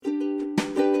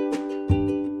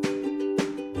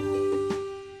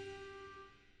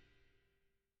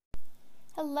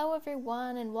Hello,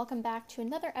 everyone, and welcome back to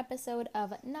another episode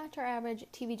of Not Your Average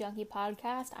TV Junkie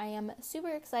podcast. I am super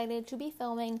excited to be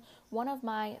filming one of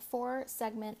my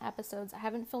 4-segment episodes. I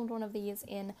haven't filmed one of these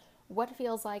in what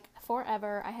feels like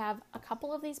forever. I have a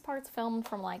couple of these parts filmed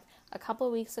from like a couple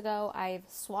of weeks ago. I've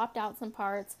swapped out some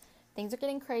parts. Things are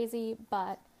getting crazy,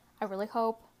 but I really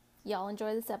hope y'all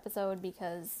enjoy this episode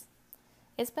because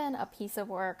it's been a piece of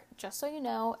work, just so you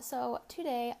know. So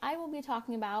today I will be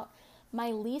talking about my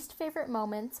least favorite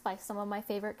moments by some of my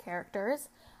favorite characters.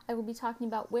 I will be talking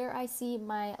about where I see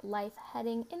my life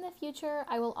heading in the future.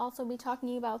 I will also be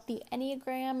talking about the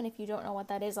Enneagram, and if you don't know what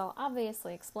that is, I'll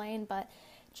obviously explain, but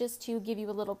just to give you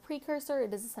a little precursor,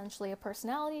 it is essentially a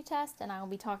personality test, and I will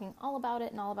be talking all about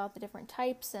it and all about the different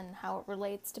types and how it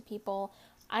relates to people.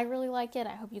 I really like it.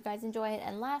 I hope you guys enjoy it.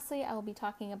 And lastly, I will be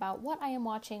talking about what I am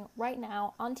watching right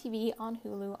now on TV, on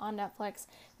Hulu, on Netflix.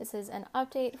 This is an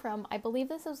update from, I believe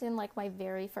this was in like my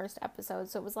very first episode.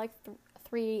 So it was like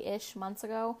 3-ish months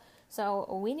ago.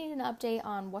 So we need an update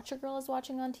on what your girl is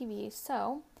watching on TV.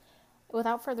 So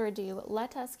without further ado,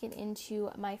 let us get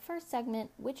into my first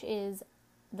segment, which is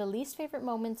the least favorite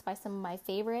moments by some of my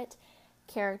favorite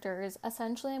characters.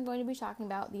 Essentially, I'm going to be talking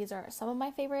about these are some of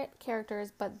my favorite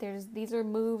characters, but these are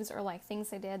moves or like things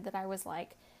they did that I was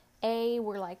like,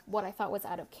 were like what I thought was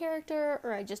out of character,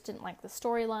 or I just didn't like the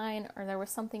storyline, or there was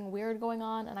something weird going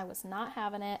on and I was not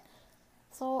having it.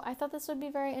 So I thought this would be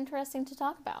very interesting to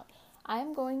talk about.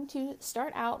 I'm going to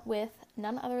start out with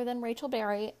none other than Rachel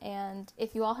Berry, and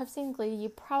if you all have seen Glee, you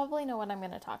probably know what I'm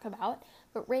going to talk about,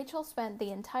 but Rachel spent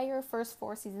the entire first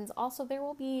 4 seasons. Also, there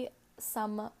will be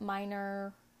some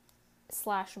minor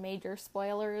 / major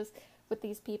spoilers with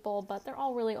these people, but they're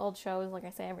all really old shows, like I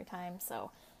say every time,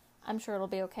 so I'm sure it'll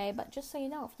be okay. But just so you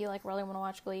know, if you like really want to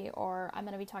watch Glee, or I'm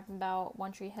going to be talking about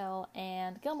One Tree Hill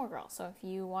and Gilmore Girls, so if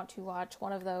you want to watch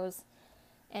one of those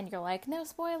and you're like, no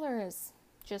spoilers,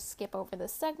 just skip over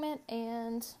this segment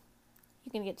and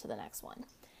you can get to the next one.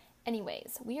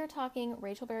 Anyways, we are talking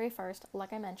Rachel Berry first,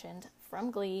 like I mentioned,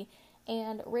 from Glee.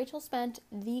 And Rachel spent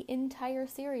the entire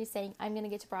series saying, I'm going to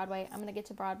get to Broadway, I'm going to get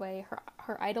to Broadway.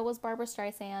 Her idol was Barbra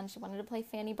Streisand. She wanted to play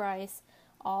Fanny Brice,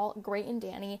 all great and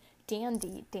dandy,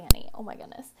 oh my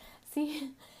goodness.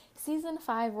 See, season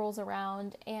 5 rolls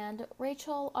around, and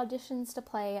Rachel auditions to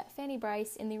play Fanny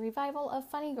Brice in the revival of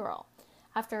Funny Girl.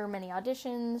 After many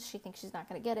auditions, she thinks she's not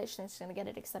going to get it, she thinks she's going to get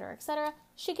it, etc., etc.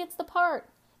 She gets the part.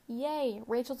 Yay,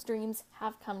 Rachel's dreams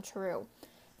have come true.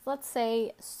 Let's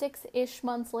say 6-ish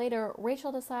months later,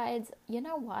 Rachel decides, you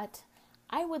know what,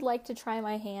 I would like to try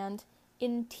my hand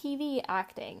in TV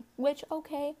acting, which,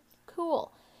 okay,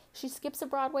 cool. She skips a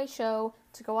Broadway show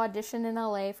to go audition in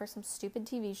LA for some stupid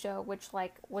TV show, which,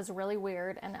 like, was really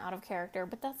weird and out of character,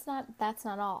 but that's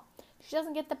not all. She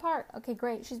doesn't get the part. Okay,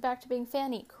 great, she's back to being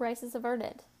Fanny. Crisis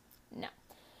averted. No.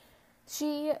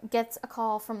 She gets a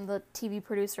call from the TV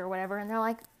producer or whatever, and they're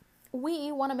like,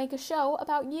 we want to make a show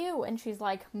about you. And she's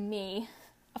like, me?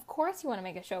 Of course you want to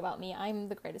make a show about me. I'm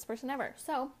the greatest person ever.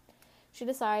 So she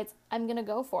decides, I'm going to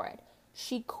go for it.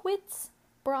 She quits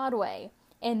Broadway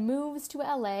and moves to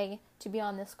LA to be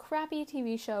on this crappy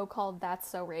TV show called That's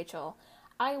So Rachel.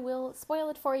 I will spoil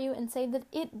it for you and say that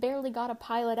it barely got a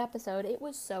pilot episode. It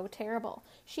was so terrible.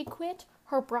 She quit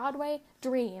her Broadway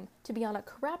dream to be on a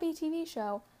crappy TV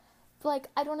show. Like,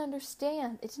 I don't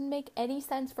understand. It didn't make any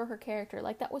sense for her character.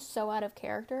 Like, that was so out of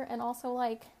character. And also,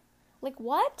 like,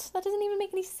 what? That doesn't even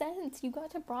make any sense. You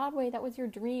got to Broadway. That was your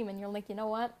dream. And you're like, you know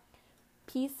what?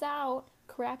 Peace out.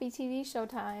 Crappy TV show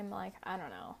time. Like, I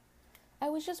don't know.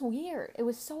 It was just weird. It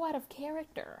was so out of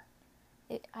character.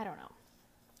 I don't know.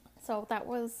 So that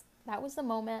was the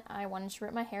moment I wanted to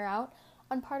rip my hair out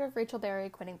on part of Rachel Berry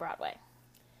quitting Broadway.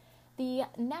 The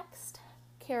next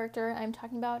character I'm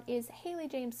talking about is Haley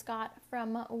James Scott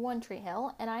from One Tree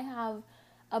Hill, and I have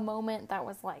a moment that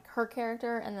was like her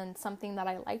character and then something that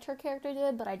I liked her character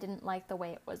did, but I didn't like the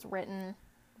way it was written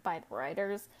by the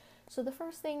writers. So the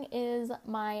first thing is,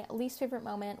 my least favorite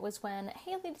moment was when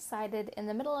Haley decided in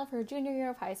the middle of her junior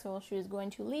year of high school she was going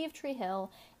to leave Tree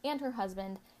Hill and her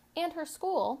husband and her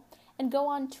school and go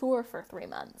on tour for 3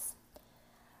 months.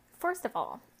 First of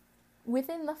all,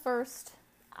 within the first,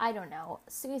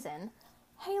 season,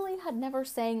 Haley had never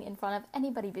sang in front of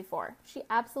anybody before. She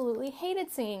absolutely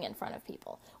hated singing in front of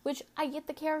people, which I get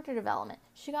the character development.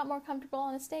 She got more comfortable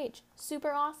on a stage.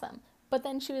 Super awesome. But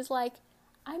then she was like,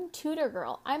 I'm tutor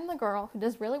girl. I'm the girl who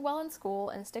does really well in school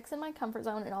and sticks in my comfort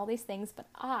zone and all these things, but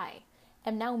I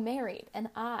am now married and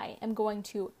I am going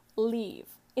to leave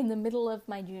in the middle of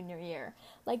my junior year.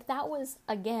 Like, that was,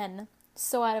 again,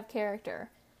 so out of character.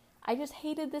 I just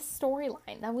hated this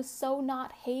storyline. That was so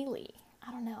not Haley.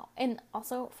 I don't know. And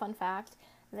also, fun fact,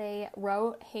 they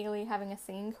wrote Haley having a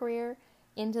singing career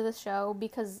into the show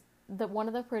because one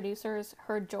of the producers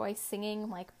heard Joy singing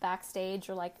like backstage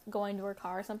or like going to her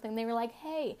car or something. They were like,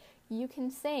 hey, you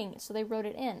can sing. So they wrote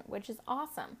it in, which is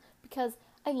awesome because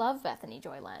I love Bethany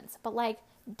Joy Lenz, but like,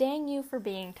 dang you for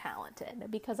being talented,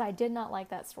 because I did not like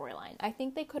that storyline. I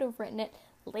think they could have written it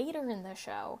later in the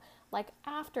show, like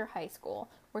after high school,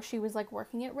 where she was like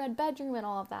working at Red Bedroom and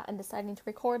all of that and deciding to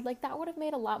record. Like, that would have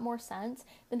made a lot more sense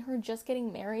than her just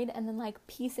getting married and then like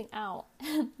piecing out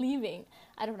and leaving.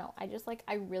 I don't know.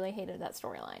 I really hated that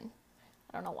storyline.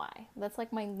 I don't know why. That's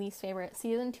like my least favorite.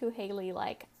 Season 2 Haley,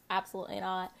 like, absolutely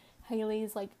not.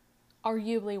 Haley's like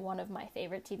arguably one of my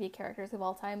favorite TV characters of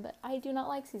all time, but I do not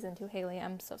like Season 2 Haley.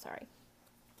 I'm so sorry.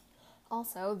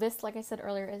 Also, this, like I said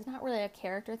earlier, is not really a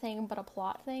character thing, but a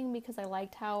plot thing, because I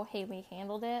liked how Haley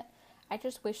handled it. I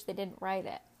just wish they didn't write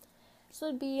it. So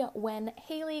it'd be when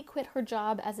Haley quit her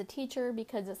job as a teacher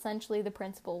because essentially the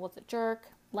principal was a jerk.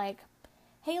 Like,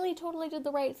 Haley totally did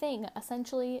the right thing.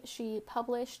 Essentially, she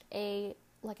published an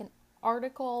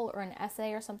article or an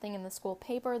essay or something in the school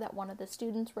paper that one of the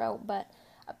students wrote, but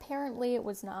apparently it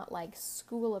was not like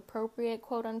school appropriate,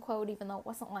 quote unquote, even though it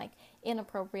wasn't like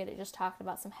inappropriate. It just talked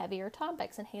about some heavier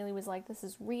topics, and Haley was like, this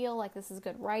is real, like, this is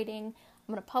good writing,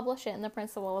 I'm going to publish it. And the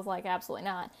principal was like, absolutely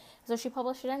not. So she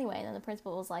published it anyway, and then the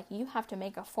principal was like, you have to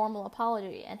make a formal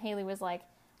apology. And Haley was like,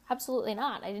 absolutely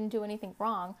not, I didn't do anything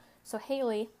wrong. So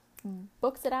Haley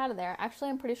books it out of there.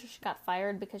 Actually, I'm pretty sure she got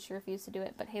fired because she refused to do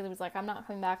it, but Haley was like, I'm not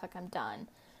coming back, like, I'm done.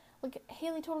 Like,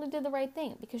 Haley totally did the right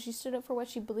thing because she stood up for what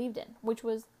she believed in, which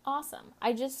was awesome.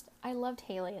 I loved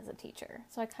Haley as a teacher,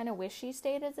 so I kind of wish she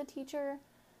stayed as a teacher,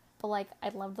 but, like, I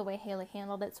loved the way Haley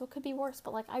handled it, so it could be worse,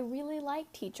 but, like, I really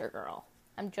like Teacher Girl.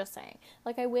 I'm just saying.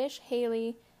 Like, I wish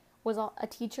Haley was a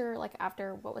teacher, like,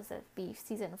 after,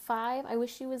 season 5? I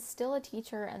wish she was still a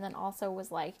teacher and then also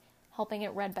was, like, helping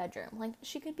at Red Bedroom. Like,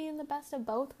 she could be in the best of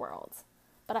both worlds.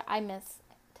 But I miss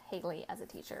Haley as a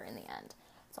teacher in the end.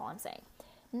 That's all I'm saying.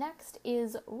 Next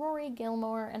is Rory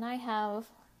Gilmore, and I have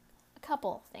a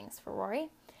couple things for Rory.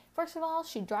 First of all,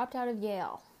 she dropped out of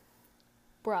Yale.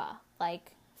 Bruh,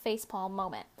 like, facepalm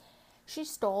moment. She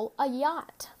stole a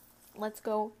yacht. Let's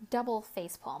go double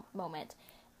facepalm moment.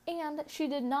 And she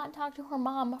did not talk to her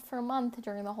mom for a month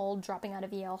during the whole dropping out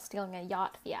of Yale, stealing a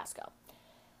yacht fiasco.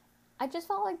 I just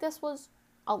felt like this was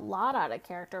a lot out of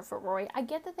character for Rory. I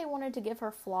get that they wanted to give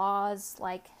her flaws,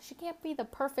 like, she can't be the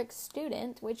perfect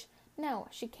student, which, no,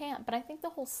 she can't, but I think the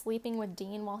whole sleeping with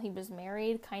Dean while he was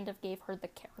married kind of gave her the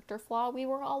character flaw we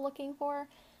were all looking for,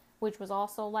 which was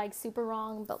also, like, super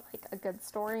wrong, but, like, a good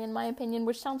story in my opinion,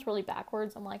 which sounds really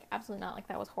backwards. I'm like, absolutely not, like,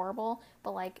 that was horrible,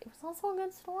 but, like, it was also a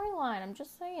good storyline, I'm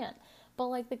just saying. But,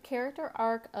 like, the character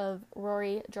arc of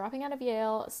Rory dropping out of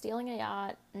Yale, stealing a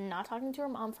yacht, not talking to her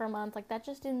mom for a month, like, that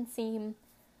just didn't seem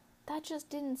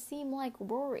like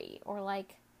Rory, or,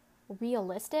 like,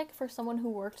 realistic for someone who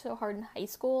worked so hard in high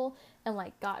school and,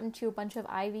 like, got into a bunch of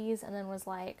Ivies and then was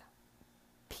like,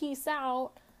 peace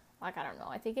out. Like, I don't know.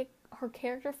 I think her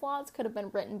character flaws could have been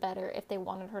written better if they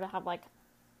wanted her to have, like,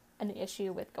 an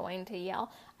issue with going to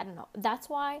Yale. I don't know. That's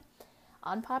why,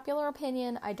 unpopular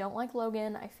opinion, I don't like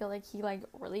Logan. I feel like he, like,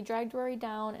 really dragged Rory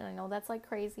down, and I know that's, like,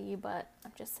 crazy, but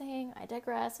I'm just saying, I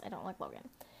digress. I don't like Logan.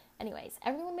 Anyways,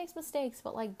 everyone makes mistakes,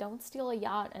 but, like, don't steal a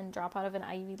yacht and drop out of an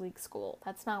Ivy League school.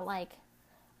 That's not like,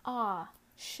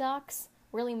 shucks,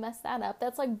 really messed that up.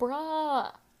 That's like,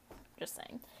 bruh. Just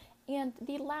saying. And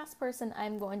the last person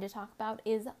I'm going to talk about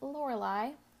is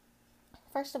Lorelai.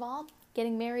 First of all,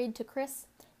 getting married to Chris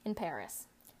in Paris.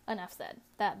 Enough said.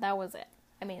 That was it.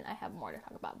 I mean, I have more to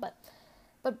talk about, but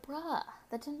bruh,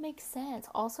 that didn't make sense.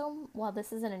 Also, while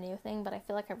this isn't a new thing, but I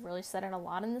feel like I've really said it a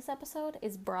lot in this episode,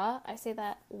 is bruh. I say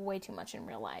that way too much in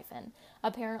real life, and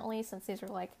apparently, since these are,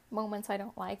 like, moments I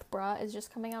don't like, bruh is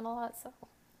just coming out a lot, so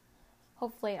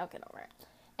hopefully I'll get over it.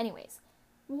 Anyways,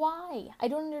 why? I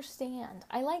don't understand.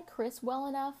 I like Chris well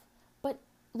enough, but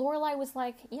Lorelai was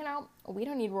like, we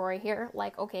don't need Rory here,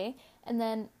 like, okay, and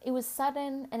then it was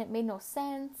sudden, and it made no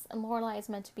sense, and Lorelai is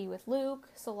meant to be with Luke,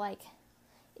 so, like,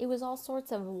 it was all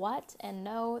sorts of what and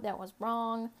no, that was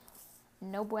wrong,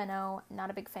 no bueno,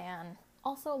 not a big fan.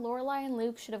 Also, Lorelai and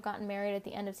Luke should have gotten married at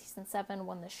the end of season 7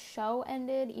 when the show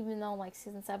ended, even though, like,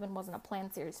 season 7 wasn't a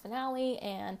planned series finale,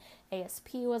 and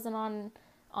ASP wasn't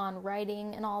on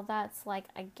writing and all that, so, like,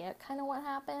 I get kind of what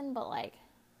happened, but, like,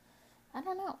 I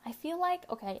don't know. I feel like,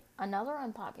 okay, another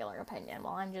unpopular opinion,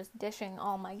 while I'm just dishing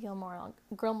all my Gilmore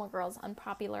Girls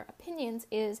unpopular opinions,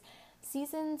 is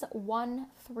seasons 1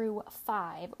 through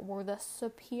 5 were the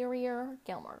superior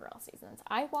Gilmore Girls seasons.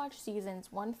 I watched seasons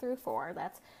 1 through 4,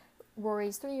 that's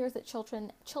Rory's 3 years at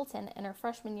Chilton and her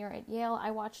freshman year at Yale.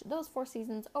 I watched those 4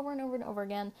 seasons over and over and over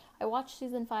again. I watch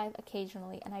season 5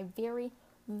 occasionally, and I very,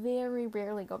 very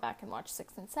rarely go back and watch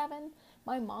 6 and 7.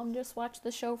 My mom just watched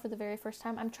the show for the very first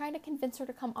time. I'm trying to convince her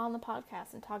to come on the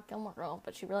podcast and talk Gilmore Girls,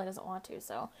 but she really doesn't want to.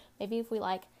 So maybe if we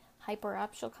hype her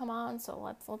up, she'll come on. So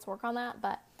let's work on that.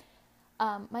 But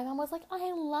my mom was like,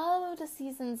 I loved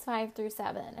seasons 5 through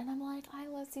 7. And I'm like, I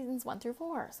love seasons 1 through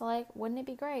 4. So wouldn't it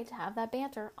be great to have that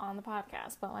banter on the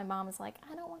podcast? But my mom is like,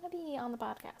 I don't want to be on the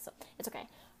podcast. So it's okay.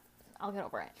 I'll get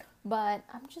over it. But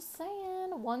I'm just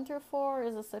saying, 1 through 4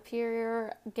 is a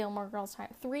superior Gilmore Girls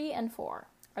time. 3 and 4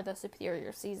 are the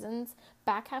superior seasons.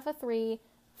 Back half of 3,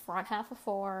 front half of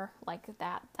 4,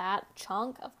 that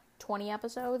chunk of 20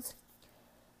 episodes,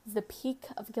 the peak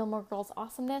of Gilmore Girls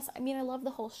awesomeness. I mean, I love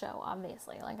the whole show,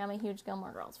 obviously. I'm a huge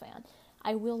Gilmore Girls fan.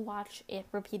 I will watch it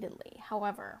repeatedly.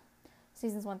 However,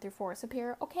 seasons 1 through 4 are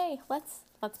superior. Okay, let's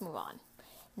move on.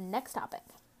 Next topic.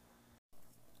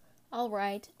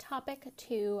 Alright, topic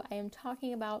 2. I am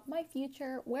talking about my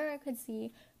future, where I could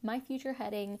see my future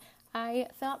heading. I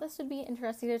thought this would be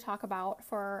interesting to talk about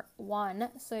for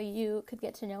 1, so you could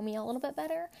get to know me a little bit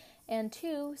better, and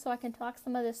 2, so I can talk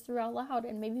some of this through out loud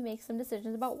and maybe make some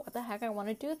decisions about what the heck I want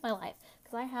to do with my life,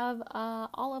 because I have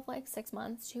all of 6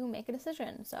 months to make a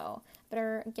decision, so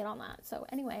better get on that. So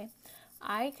anyway,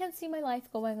 I can see my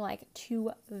life going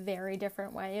 2 very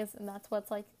different ways, and that's what's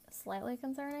slightly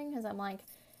concerning, because I'm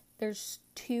there's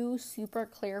 2 super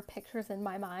clear pictures in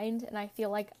my mind, and I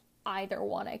feel either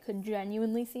one I could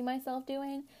genuinely see myself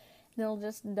doing. And it'll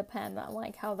just depend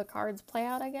on how the cards play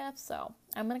out, I guess. So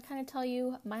I'm going to kind of tell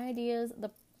you my ideas, the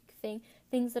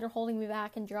things that are holding me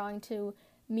back and drawing to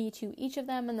me to each of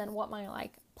them, and then what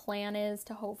my plan is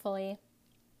to hopefully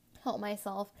help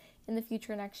myself in the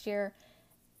future next year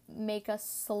make a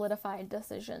solidified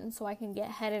decision so I can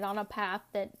get headed on a path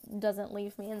that doesn't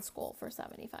leave me in school for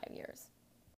 75 years.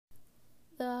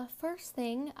 The first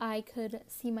thing I could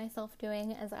see myself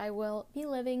doing is I will be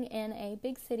living in a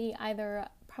big city, either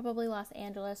probably Los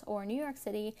Angeles or New York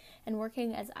City, and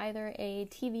working as either a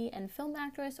TV and film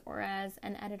actress or as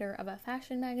an editor of a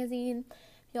fashion magazine.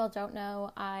 If y'all don't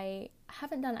know, I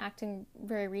haven't done acting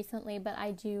very recently, but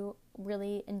I do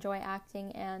really enjoy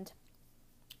acting, and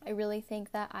I really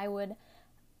think that I would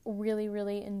really,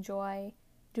 really enjoy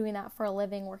doing that for a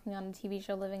living, working on a TV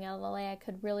show, living out of LA. I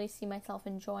could really see myself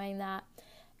enjoying that.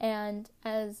 And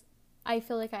as I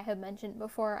feel like I have mentioned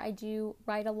before, I do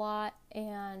write a lot,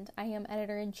 and I am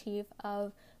editor-in-chief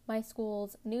of my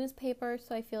school's newspaper,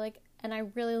 so I feel and I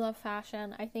really love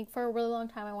fashion. I think for a really long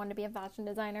time I wanted to be a fashion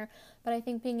designer, but I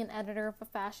think being an editor of a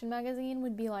fashion magazine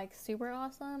would be super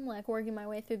awesome, working my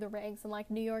way through the ranks in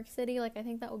New York City. I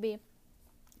think that would be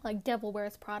Devil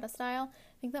Wears Prada style.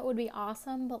 I think that would be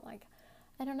awesome, but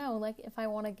I don't know, if I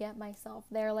want to get myself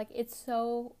there, it's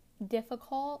so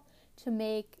difficult to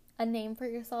make a name for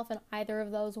yourself in either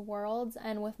of those worlds.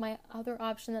 And with my other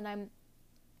option that I'm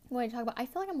going to talk about, I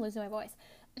feel I'm losing my voice.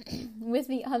 With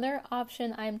the other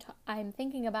option I'm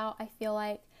thinking about, I feel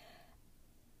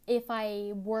if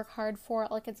I work hard for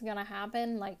it, it's gonna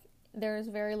happen. There's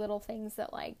very little things that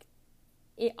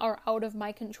it are out of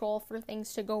my control for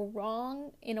things to go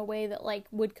wrong in a way that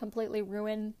would completely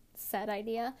ruin said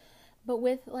idea. But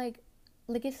with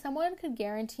if someone could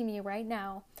guarantee me right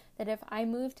now that if I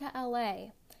moved to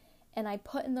LA and I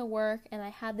put in the work and I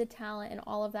had the talent and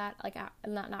all of that,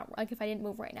 not if I didn't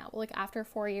move right now, but after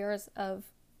 4 years of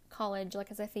college,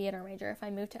 as a theater major, if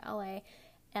I moved to LA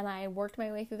and I worked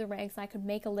my way through the ranks and I could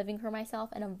make a living for myself,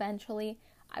 and eventually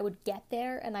I would get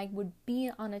there and I would be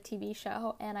on a TV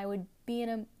show and I would be in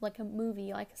a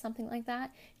movie, something like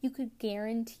that, you could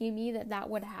guarantee me that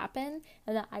would happen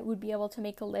and that I would be able to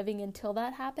make a living until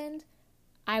that happened,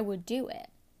 I would do it.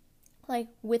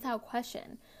 Without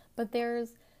question. But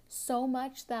there's so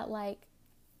much that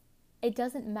it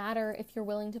doesn't matter if you're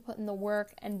willing to put in the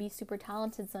work and be super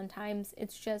talented sometimes.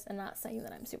 It's just, I'm not saying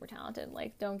that I'm super talented,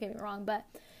 don't get me wrong, but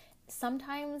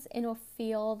sometimes in a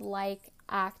field like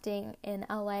acting in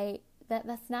LA,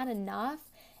 that's not enough.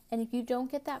 And if you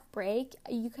don't get that break,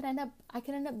 I could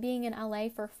end up being in LA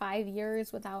for 5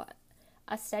 years without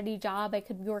a steady job. I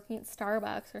could be working at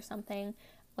Starbucks or something,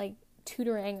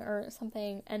 tutoring or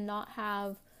something, and not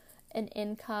have an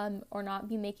income or not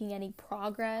be making any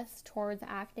progress towards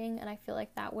acting. And I feel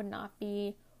that would not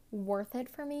be worth it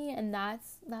for me, and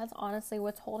that's honestly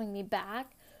what's holding me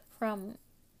back from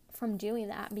doing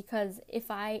that. Because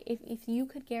if you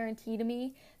could guarantee to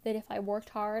me that if I worked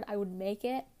hard I would make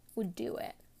it, would do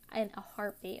it in a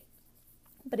heartbeat.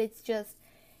 But it's just,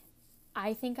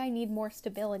 I think I need more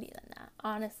stability than that,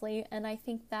 honestly. And I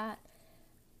think that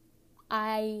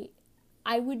I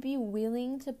I would be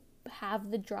willing to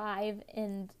have the drive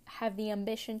and have the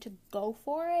ambition to go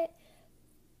for it,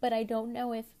 but I don't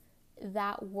know if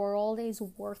that world is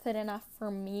worth it enough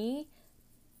for me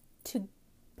to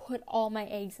put all my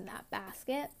eggs in that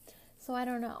basket. So I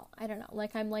don't know.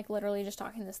 Like, I'm like literally just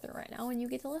talking this through right now and you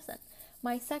get to listen.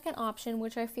 My second option,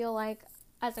 which I feel like,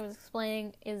 as I was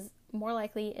explaining, is more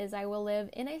likely, is I will live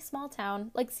in a small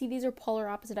town. Like, see, these are polar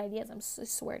opposite ideas, I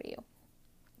swear to you.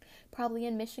 Probably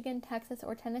in Michigan, Texas,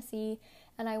 or Tennessee,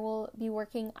 and I will be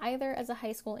working either as a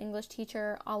high school English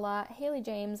teacher a la Haley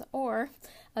James or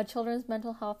a children's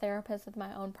mental health therapist with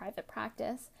my own private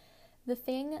practice. The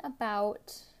thing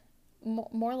about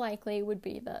more likely would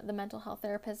be the mental health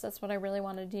therapist. That's what I really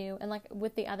want to do. And like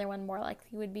with the other one, more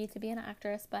likely would be to be an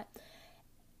actress, but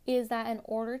is that in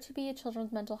order to be a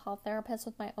children's mental health therapist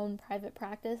with my own private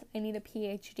practice, I need a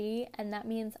PhD, and that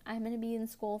means I'm going to be in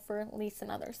school for at least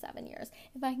another 7 years.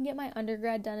 If I can get my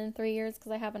undergrad done in 3 years,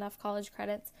 because I have enough college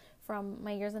credits from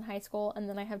my years in high school, and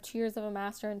then I have 2 years of a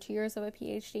master and 2 years of a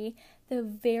PhD, the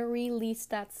very least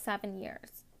that's 7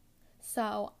 years.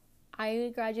 So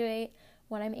I graduate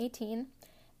when I'm 18,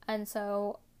 and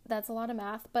so that's a lot of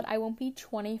math, but I won't be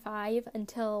 25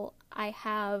 until I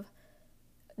have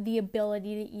the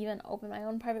ability to even open my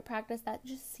own private practice. That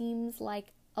just seems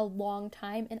like a long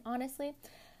time, and honestly,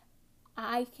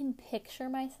 I can picture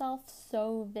myself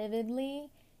so vividly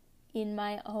in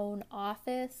my own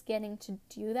office getting to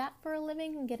do that for a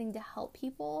living and getting to help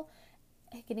people,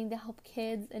 getting to help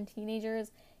kids and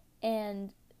teenagers,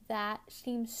 and that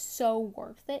seems so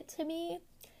worth it to me.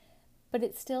 But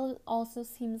it still also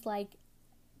seems like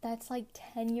that's like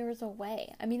 10 years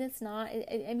away. I mean, it's not.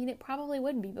 It probably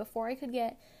would be before I could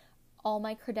get all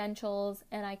my credentials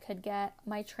and I could get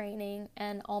my training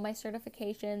and all my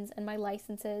certifications and my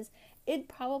licenses. It'd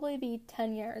probably be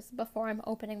 10 years before I'm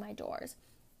opening my doors.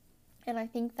 And I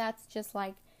think that's just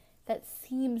like, that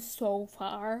seems so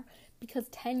far, because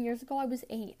 10 years ago I was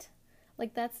 8.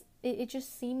 Like, it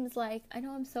just seems like, I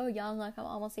know I'm so young, like I'm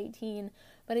almost 18,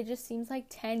 but it just seems like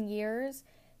 10 years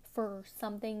for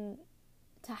something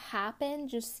to happen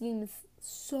just seems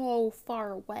so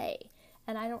far away.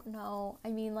 And I don't know, I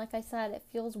mean, like I said, it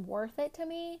feels worth it to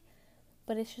me,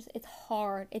 but it's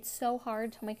hard. It's so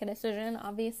hard to make a decision,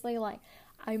 obviously. Like,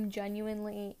 I'm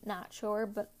genuinely not sure,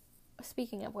 but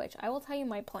speaking of which, I will tell you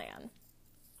my plan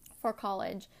for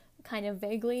college, kind of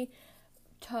vaguely,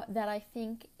 that I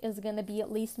think is going to be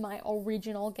at least my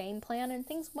original game plan, and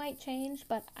things might change,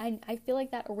 but I feel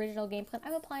like that original game plan,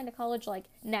 I'm applying to college like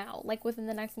now, like within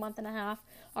the next month and a half,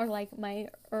 are like my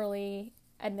early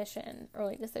decision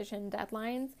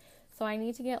deadlines. So I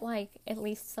need to get like at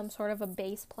least some sort of a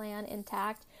base plan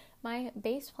intact. My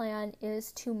base plan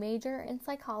is to major in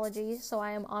psychology, so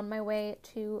I am on my way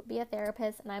to be a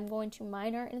therapist, and I'm going to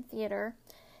minor in theater.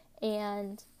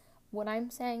 And what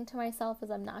I'm saying to myself is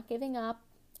I'm not giving up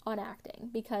on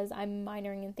acting because I'm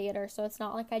minoring in theater. So it's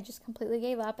not like I just completely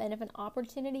gave up. And if an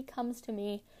opportunity comes to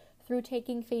me through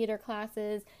taking theater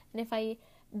classes, and if I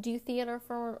do theater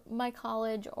for my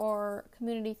college or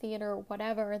community theater or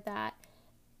whatever, that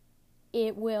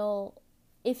it will,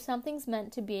 if something's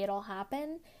meant to be, it'll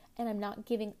happen. And I'm not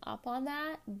giving up on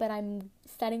that, but I'm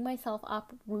setting myself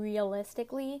up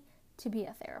realistically to be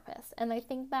a therapist. And I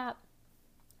think that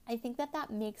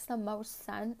makes the most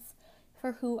sense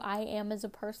for who I am as a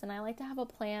person. I like to have a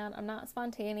plan. I'm not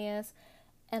spontaneous.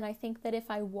 And I think that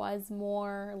if I was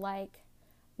more like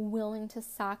willing to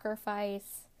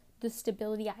sacrifice the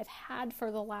stability I've had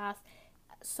for the last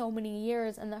so many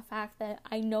years, and the fact that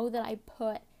I know that I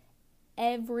put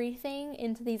everything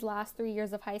into these last 3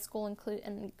 years of high school,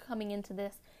 and coming into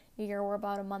this year, we're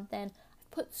about a month in,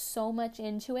 I've put so much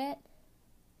into it,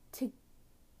 to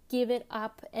give it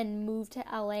up and move to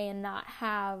LA and not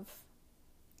have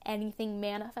anything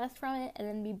manifest from it, and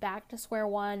then be back to square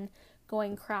one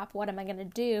going, crap, what am I going to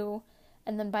do?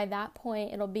 And then by that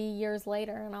point, it'll be years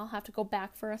later, and I'll have to go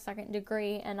back for a second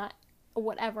degree, and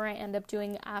whatever I end up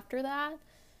doing after that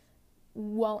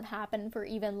won't happen for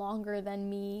even longer than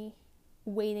me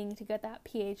waiting to get that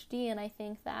PhD. And I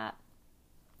think that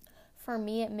for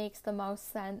me, it makes the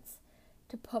most sense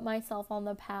to put myself on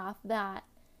the path that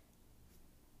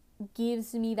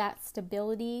gives me that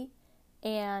stability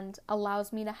and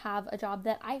allows me to have a job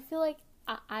that I feel like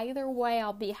either way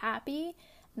I'll be happy.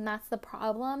 And that's the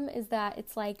problem, is that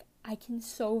it's like I can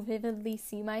so vividly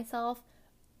see myself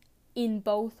in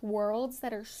both worlds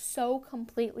that are so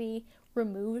completely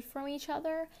removed from each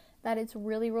other that it's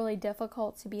really, really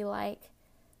difficult to be like,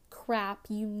 crap,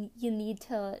 you need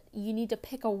to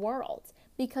pick a world,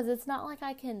 because it's not like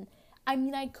I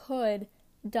could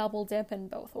double dip in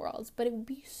both worlds, but it would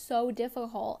be so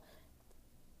difficult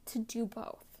to do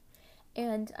both.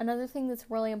 And another thing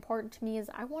that's really important to me is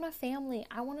I want a family.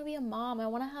 I want to be a mom. I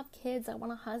want to have kids. I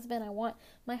want a husband. I want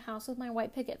my house with my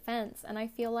white picket fence. And I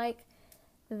feel like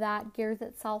that gears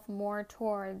itself more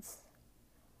towards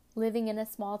living in a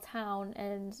small town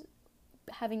and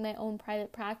having my own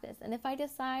private practice. And if I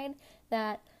decide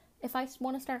that if I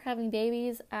want to start having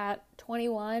babies at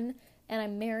 21 and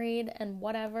I'm married and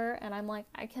whatever, and I'm like,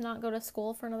 I cannot go to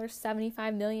school for another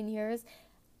 75 million years,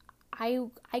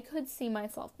 I could see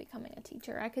myself becoming a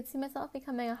teacher. I could see myself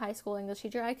becoming a high school English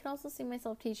teacher. I could also see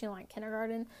myself teaching like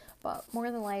kindergarten, but more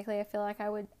than likely I feel like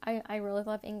I really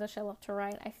love English. I love to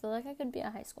write. I feel like I could be a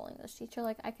high school English teacher.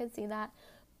 Like I could see that.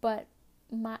 But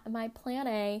my plan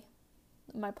A,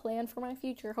 my plan for my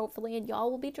future, hopefully, and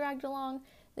y'all will be dragged along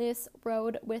this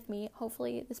road with me.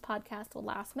 Hopefully this podcast will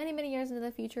last many, many years into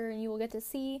the future and you will get to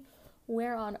see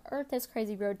where on earth this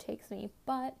crazy road takes me.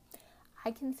 But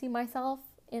I can see myself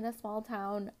in a small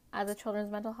town as a children's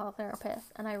mental health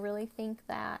therapist, and I really think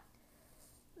that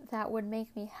would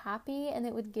make me happy, and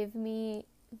it would give me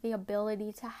the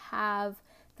ability to have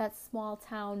that small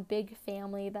town big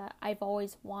family that I've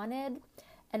always wanted,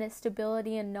 and a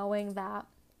stability in knowing that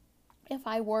if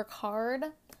I work hard,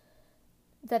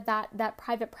 that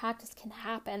private practice can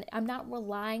happen. I'm not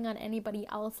relying on anybody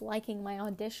else liking my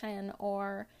audition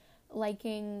or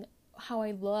liking how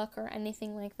I look or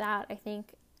anything like that. I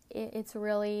think it's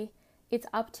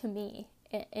up to me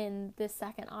in this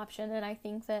second option, and I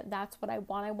think that that's what I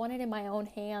want. I want it in my own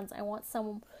hands. I want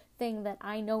something that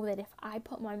I know that if I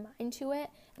put my mind to it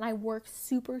and I work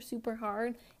super, super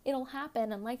hard, it'll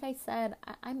happen. And like I said,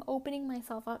 I'm opening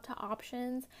myself up to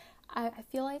options. I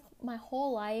feel like my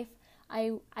whole life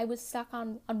I was stuck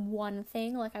on one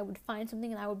thing. Like I would find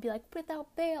something and I would be like, without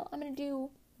fail, I'm going to do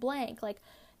blank. Like,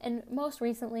 and most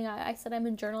recently, I said I'm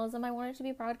in journalism. I wanted to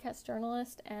be a broadcast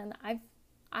journalist, and I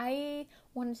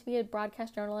wanted to be a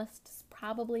broadcast journalist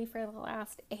probably for the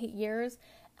last 8 years,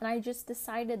 and I just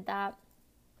decided that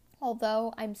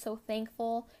although I'm so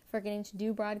thankful for getting to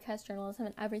do broadcast journalism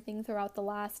and everything throughout the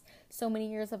last so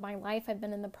many years of my life, I've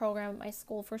been in the program at my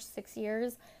school for 6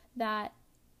 years, that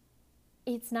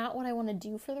it's not what I want to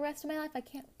do for the rest of my life. I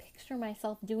can't picture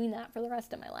myself doing that for the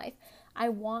rest of my life. I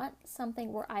want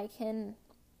something where I can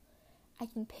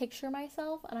picture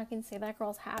myself and I can say that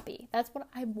girl's happy. That's what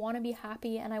I want to be,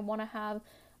 happy, and I want to have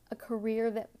a career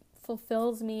that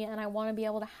fulfills me, and I want to be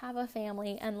able to have a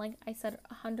family. And like I said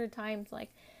 100 times,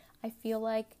 like I feel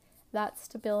like that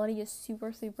stability is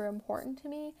super, super important to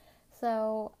me.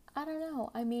 So I don't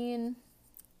know. I mean,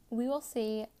 we will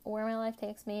see where my life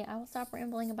takes me. I will stop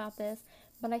rambling about this,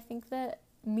 but I think that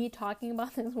me talking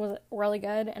about this was really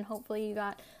good, and hopefully you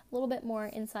got a little bit more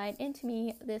insight into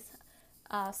me. This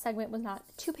segment was not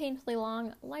too painfully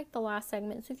long like the last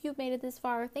segment, so if you've made it this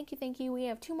far, thank you. We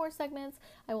have 2 more segments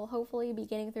I will hopefully be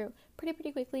getting through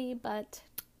pretty quickly, but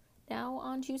now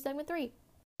on to segment 3.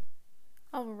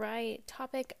 Alright,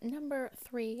 topic number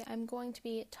 3, I'm going to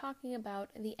be talking about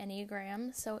the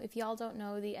Enneagram. So if y'all don't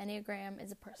know, the Enneagram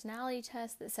is a personality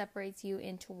test that separates you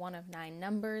into one of 9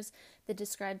 numbers that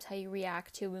describes how you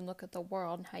react to and look at the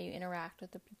world and how you interact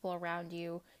with the people around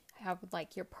you, how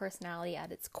like your personality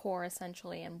at its core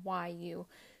essentially, and why you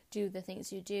do the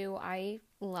things you do. I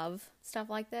love stuff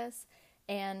like this,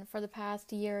 and for the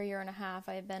past year and a half,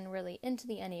 I've been really into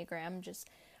the Enneagram, just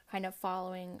kind of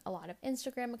following a lot of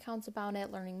Instagram accounts about it,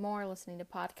 learning more, listening to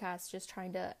podcasts, just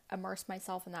trying to immerse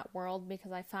myself in that world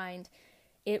because I find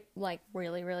it like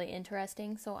really, really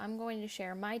interesting. So I'm going to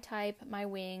share my type, my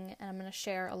wing, and I'm going to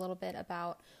share a little bit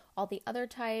about all the other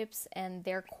types and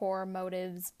their core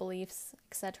motives, beliefs,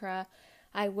 etc.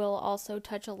 I will also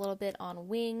touch a little bit on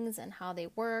wings and how they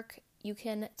work. You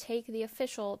can take the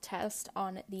official test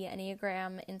on the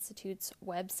Enneagram Institute's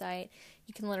website.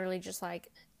 You can literally just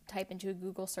like type into a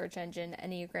Google search engine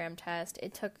Enneagram test.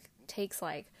 It takes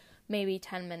like maybe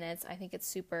 10 minutes. I think it's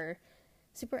super,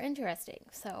 super interesting.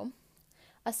 So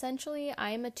essentially, I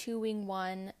am a 2-wing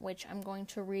 1, which I'm going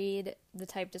to read the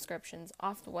type descriptions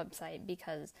off the website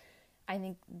because I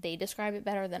think they describe it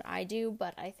better than I do,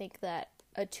 but I think that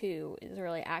a 2 is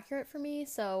really accurate for me.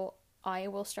 So I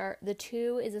will start. The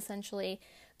 2 is essentially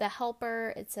the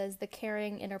helper. It says the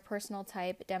caring, interpersonal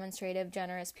type, demonstrative,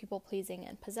 generous, people-pleasing,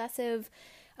 and possessive.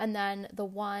 And then the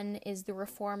 1 is the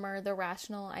reformer, the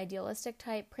rational, idealistic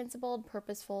type, principled,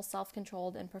 purposeful,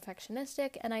 self-controlled, and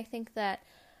perfectionistic. And I think that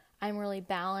I'm really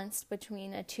balanced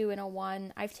between a 2 and a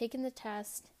 1. I've taken the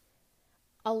test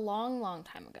a long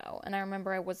time ago, and I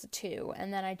remember I was a 2,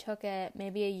 and then I took it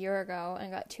maybe a year ago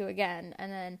and got 2 again,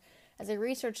 and then as I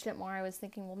researched it more, I was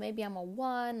thinking, well, maybe I'm a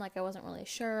 1. Like, I wasn't really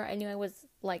sure. I knew I was,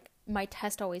 like, my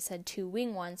test always said 2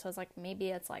 wing 1, so I was like, maybe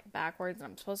it's, like, backwards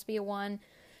and I'm supposed to be a 1.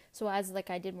 So as, like,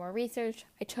 I did more research,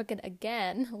 I took it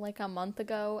again, like, a month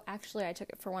ago. Actually, I took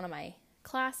it for one of my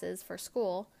classes for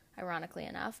school, ironically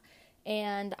enough,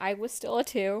 and I was still a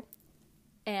 2.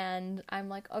 And I'm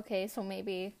like, okay, so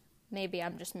maybe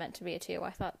I'm just meant to be a 2.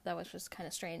 I thought that was just kind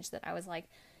of strange that I was like,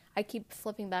 I keep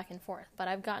flipping back and forth. But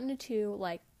I've gotten a 2,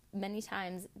 like, many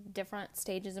times, different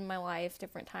stages in my life,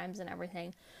 different times and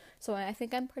everything. So I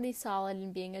think I'm pretty solid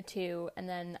in being a 2. And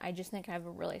then I just think I have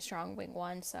a really strong wing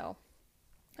 1. So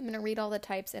I'm going to read all the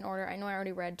types in order. I know I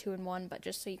already read 2 and 1, but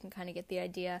just so you can kind of get the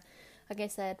idea. Like I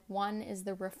said, 1 is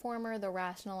the reformer, the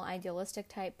rational, idealistic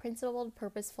type, principled,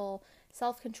 purposeful,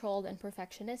 self-controlled, and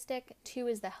perfectionistic. 2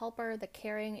 is the helper, the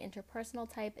caring,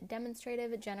 interpersonal type,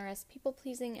 demonstrative, generous,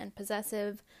 people-pleasing, and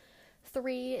possessive.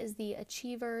 3 is the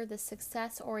achiever, the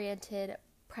success-oriented,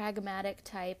 pragmatic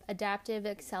type, adaptive,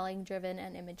 excelling, driven,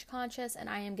 and image-conscious. And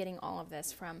I am getting all of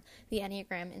this from the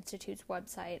Enneagram Institute's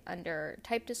website under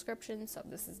type description, so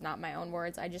this is not my own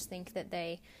words. I just think that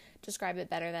they describe it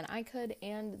better than I could.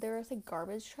 And there is a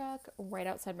garbage truck right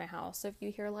outside my house, so if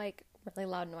you hear like really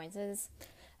loud noises,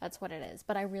 that's what it is.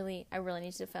 But I really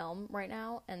need to film right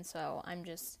now, and so I'm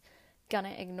just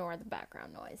gonna ignore the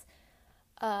background noise.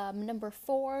 Number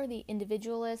 4, the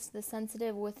individualist, the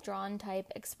sensitive, withdrawn type,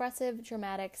 expressive,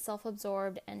 dramatic,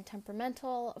 self-absorbed, and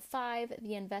temperamental. 5,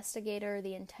 the investigator,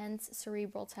 the intense,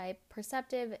 cerebral type,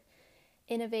 perceptive,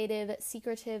 innovative,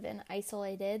 secretive, and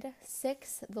isolated.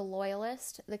 6, the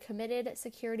loyalist, the committed,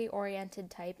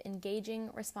 security-oriented type, engaging,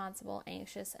 responsible,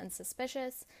 anxious, and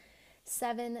suspicious.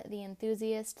 7, the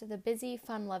enthusiast, the busy,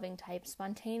 fun-loving type,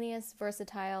 spontaneous,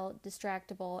 versatile,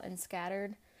 distractible, and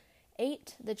scattered.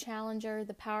 8, the challenger,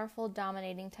 the powerful,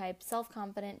 dominating type,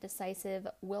 self-confident, decisive,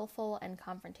 willful, and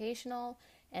confrontational.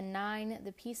 And 9,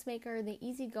 the peacemaker, the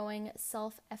easygoing,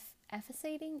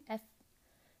 self-effacing,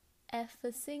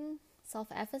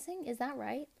 is that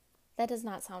right? That does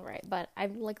not sound right, but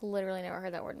I've like literally never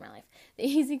heard that word in my life. The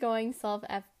easygoing,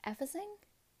 self-effacing?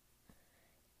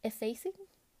 Effacing?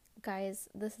 Guys,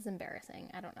 this is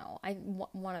embarrassing. I don't know.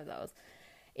 One of those.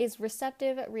 Is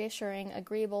receptive, reassuring,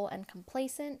 agreeable, and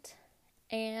complacent.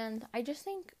 And I just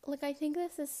think, like, I think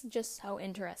this is just so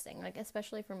interesting. Like,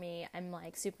 especially for me, I'm,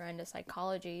 like, super into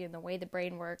psychology and the way the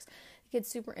brain works. It's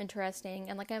super interesting.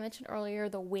 And like I mentioned earlier,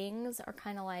 the wings are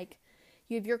kind of like,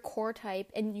 you have your core type,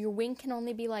 and your wing can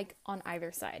only be, like, on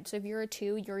either side. So if you're a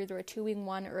 2, you're either a 2-wing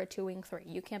 1 or a 2-wing 3.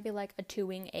 You can't be, like, a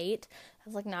 2-wing 8.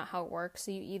 That's, like, not how it works.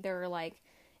 So you either, like,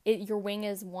 your wing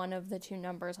is one of the 2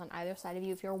 numbers on either side of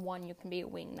you. If you're 1, you can be a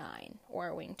wing 9 or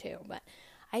a wing 2. But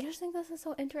I just think this is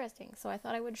so interesting. So I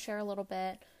thought I would share a little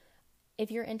bit.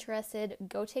 If you're interested,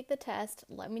 go take the test.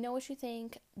 Let me know what you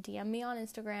think. DM me on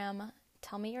Instagram.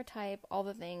 Tell me your type, all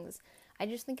the things. I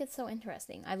just think it's so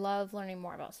interesting. I love learning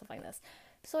more about stuff like this.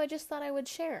 So I just thought I would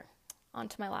share. On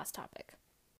to my last topic.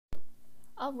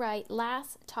 All right,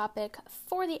 last topic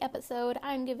for the episode.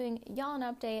 I'm giving y'all an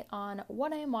update on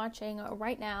what I am watching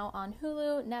right now on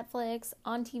Hulu, Netflix,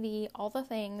 on TV, all the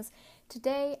things.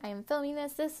 Today, I am filming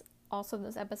this. This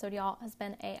episode, y'all, has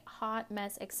been a hot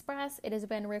mess express. It has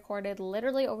been recorded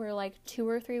literally over like 2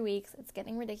 or 3 weeks. It's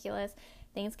getting ridiculous.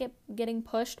 Things getting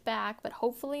pushed back, but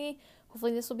hopefully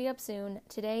this will be up soon.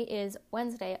 Today is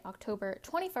Wednesday, October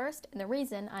 21st, and the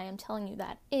reason I am telling you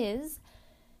that is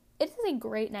it is a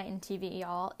great night in TV,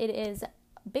 y'all. It is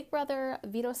Big Brother,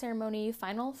 Veto Ceremony,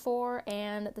 Final 4,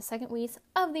 and the second week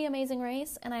of The Amazing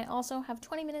Race. And I also have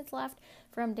 20 minutes left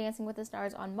from Dancing with the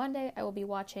Stars on Monday. I will be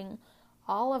watching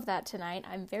all of that tonight.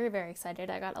 I'm very, very excited.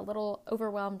 I got a little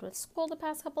overwhelmed with school the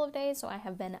past couple of days, so I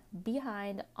have been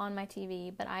behind on my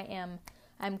TV, but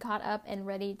I'm caught up and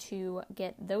ready to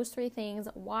get those 3 things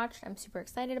watched. I'm super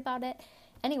excited about it.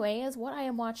 Anyways, what I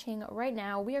am watching right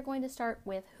now, we are going to start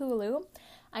with Hulu.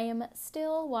 I am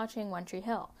still watching One Tree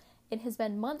Hill. It has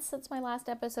been months since my last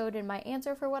episode, and my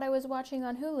answer for what I was watching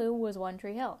on Hulu was One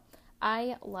Tree Hill.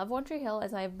 I love One Tree Hill,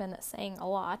 as I've been saying a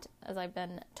lot, as I've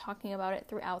been talking about it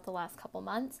throughout the last couple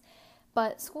months,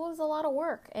 but school is a lot of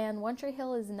work, and One Tree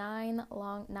Hill is 9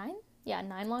 long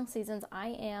seasons. I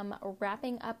am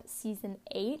wrapping up season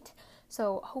 8,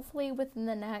 so hopefully within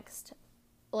the next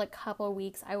couple of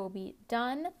weeks I will be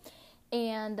done.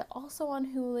 And also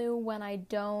on Hulu, when I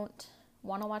don't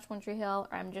want to watch One Tree Hill,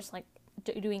 or I'm just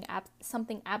doing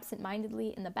something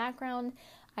absent-mindedly in the background,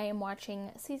 I am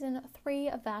watching season 3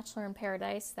 of Bachelor in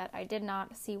Paradise that I did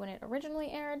not see when it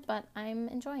originally aired, but I'm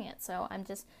enjoying it. So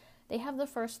they have the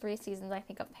first 3 seasons, I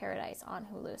think, of Paradise on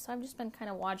Hulu. So I've just been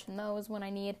kind of watching those when I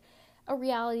need a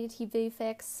reality TV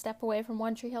fix, step away from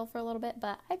One Tree Hill for a little bit,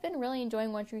 but I've been really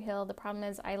enjoying One Tree Hill. The problem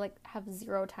is I have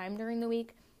zero time during the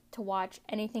week to watch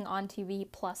anything on TV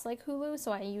plus Hulu,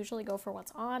 so I usually go for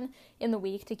what's on in the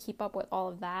week to keep up with all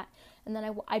of that, and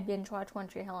then I binge watch One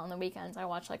Tree Hill on the weekends. I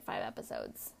watch 5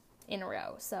 episodes in a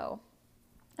row, so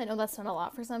I know that's not a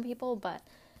lot for some people, but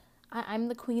I'm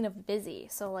the queen of busy,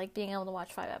 so being able to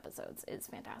watch 5 episodes is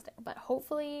fantastic. But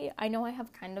hopefully, I know I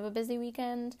have kind of a busy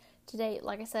weekend today.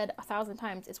 Like I said 1,000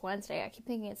 times, it's Wednesday. I keep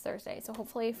thinking it's Thursday, so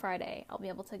hopefully Friday I'll be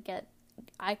able to get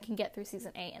through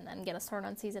season 8 and then get a start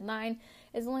on season 9.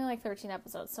 It's only 13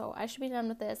 episodes, so I should be done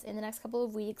with this in the next couple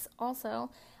of weeks. Also,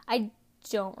 I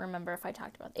don't remember if I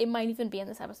talked about it. It might even be in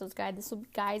this episode's guide. This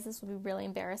will be really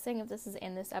embarrassing if this is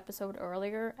in this episode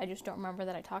earlier. I just don't remember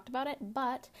that I talked about it,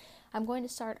 but I'm going to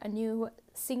start a new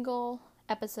single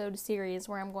episode series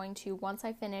where I'm going to, once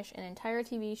I finish an entire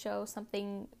TV show,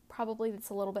 something probably that's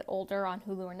a little bit older on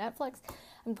Hulu or Netflix,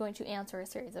 I'm going to answer a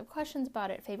series of questions about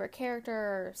it: favorite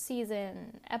character,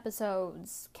 season,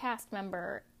 episodes, cast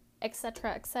member,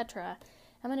 etc., etc.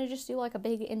 I'm going to just do a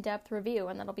big in-depth review,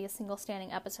 and that'll be a single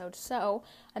standing episode. So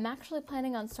I'm actually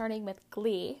planning on starting with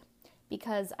Glee,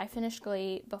 because I finished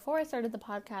Glee before I started the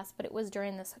podcast, but it was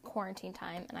during this quarantine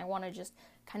time, and I want to just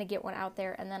kind of get one out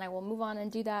there, and then I will move on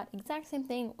and do that exact same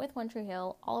thing with One Tree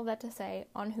Hill. All of that to say,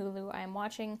 on Hulu, I am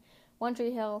watching One Tree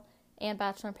Hill and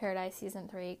Bachelor in Paradise Season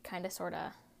 3, kind of, sort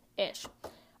of, ish.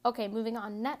 Okay, moving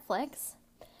on, Netflix.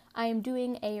 I am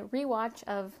doing a rewatch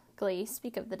of Glee,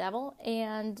 Speak of the Devil,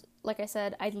 and like I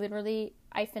said, I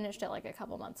finished it a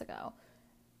couple months ago.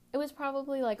 It was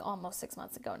probably almost 6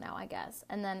 months ago now, I guess.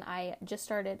 And then I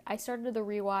started the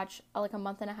rewatch a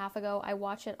month and a half ago. I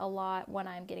watch it a lot when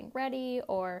I'm getting ready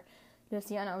or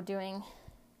just, doing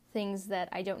things that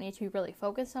I don't need to be really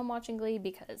focused on watching Glee,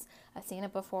 because I've seen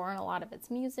it before and a lot of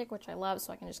it's music, which I love,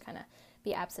 so I can just kind of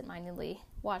be absent-mindedly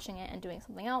watching it and doing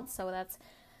something else. So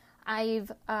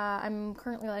I'm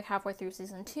currently halfway through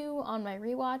season 2 on my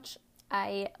rewatch.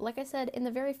 Like I said in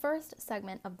the very first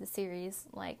segment of the series,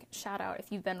 shout out if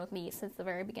you've been with me since the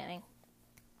very beginning,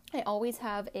 I always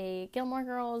have a Gilmore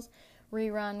Girls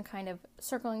rerun kind of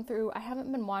circling through. I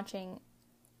haven't been watching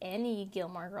any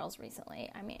Gilmore Girls recently.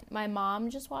 I mean, my mom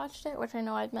just watched it, which I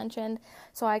know I've mentioned,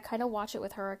 so I kind of watch it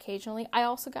with her occasionally. I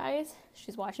also, guys,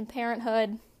 she's watching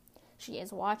Parenthood. She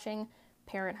is watching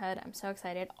Parenthood. I'm so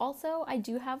excited. Also, I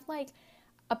do have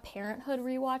a Parenthood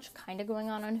rewatch kind of going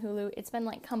on Hulu. It's been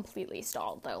completely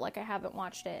stalled though. I haven't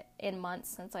watched it in months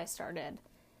since I started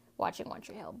watching One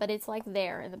Tree Hill, but it's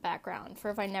there in the background for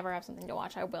if I never have something to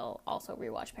watch. I will also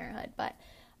rewatch Parenthood. But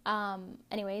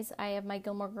anyways, I have my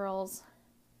Gilmore Girls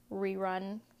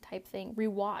rerun type thing,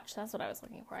 rewatch, that's what I was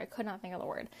looking for. I could not think of the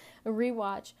word. A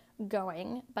rewatch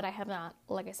going, but I have not,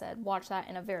 like I said, watched that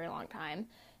in a very long time.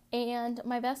 And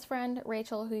my best friend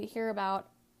Rachel, who you hear about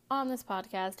on this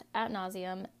podcast ad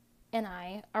nauseum, and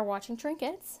I are watching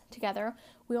Trinkets together.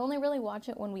 We only really watch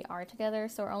it when we are together,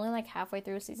 so we're only halfway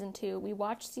through season 2. We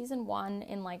watched season 1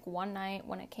 in one night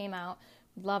when it came out.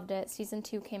 Loved it. Season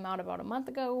 2 came out about a month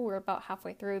ago. We're about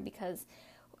halfway through because,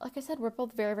 like I said, we're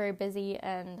both very, very busy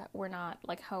and we're not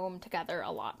home together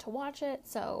a lot to watch it.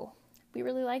 So we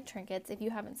really like Trinkets. If you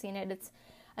haven't seen it,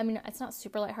 it's not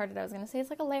super lighthearted. I was going to say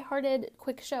it's a lighthearted,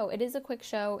 quick show. It is a quick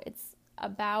show. It's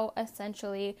about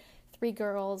essentially 3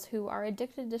 girls who are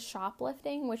addicted to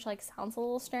shoplifting, which sounds a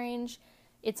little strange.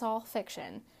 It's all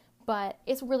fiction, but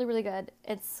it's really, really good.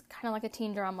 It's kind of like a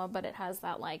teen drama, but it has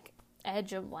that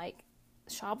edge of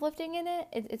shoplifting in it.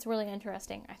 It's really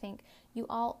interesting. I think you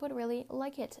all would really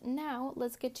like it. Now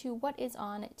let's get to what is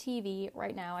on TV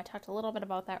right now. I talked a little bit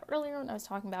about that earlier when I was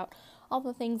talking about all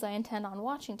the things I intend on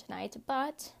watching tonight,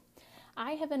 but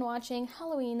I have been watching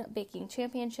Halloween Baking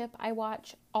Championship. I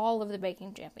watch all of the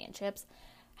baking championships.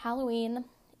 Halloween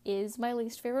is my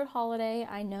least favorite holiday.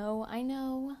 I know.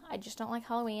 I just don't like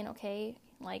Halloween, okay?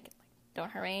 Don't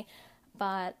hurt me.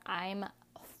 But I'm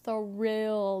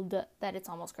thrilled that it's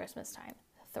almost Christmas time.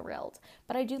 Thrilled.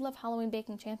 But I do love Halloween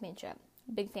Baking Championship.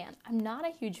 Big fan. I'm not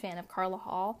a huge fan of Carla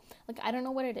Hall. I don't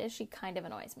know what it is. She kind of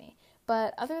annoys me.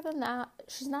 But other than that,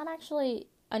 she's not actually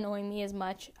annoying me as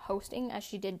much hosting as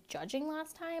she did judging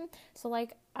last time. So,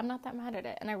 I'm not that mad at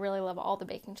it. And I really love all the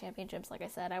baking championships. Like I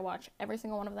said, I watch every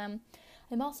single one of them.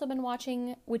 I've also been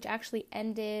watching, which actually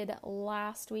ended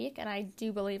last week, and I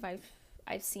do believe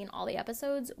I've seen all the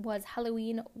episodes, was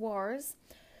Halloween Wars,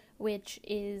 which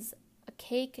is a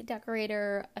cake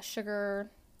decorator, a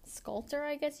sugar sculptor,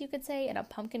 I guess you could say, and a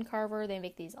pumpkin carver. They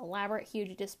make these elaborate,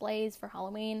 huge displays for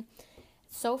Halloween.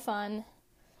 It's so fun.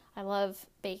 I love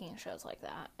baking shows like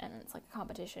that, and it's a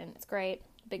competition. It's great.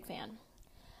 Big fan.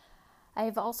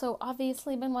 I've also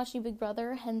obviously been watching Big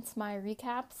Brother, hence my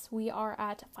recaps. We are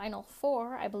at Final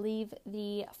Four. I believe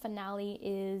the finale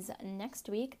is next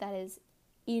week. That is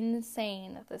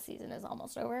insane that the season is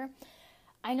almost over.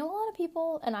 I know a lot of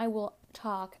people, and I will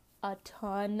talk a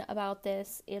ton about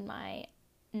this in my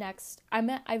next...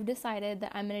 I've decided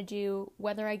that I'm going to do,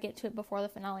 whether I get to it before the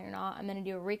finale or not, I'm going to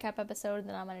do a recap episode, and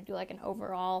then I'm going to do like an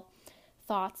overall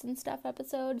thoughts and stuff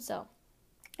episode, so...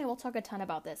 I will talk a ton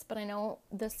about this, but I know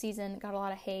this season got a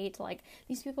lot of hate, like,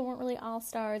 these people weren't really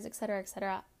all-stars, etc.,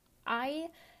 etc. I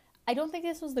don't think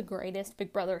this was the greatest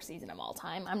Big Brother season of all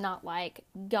time. I'm not, like,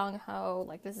 gung-ho,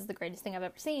 like, this is the greatest thing I've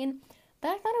ever seen, but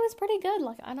I thought it was pretty good.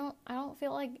 Like, I don't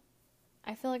feel like,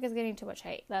 I feel like it's getting too much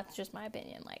hate. That's just my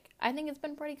opinion. Like, I think it's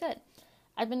been pretty good.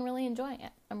 I've been really enjoying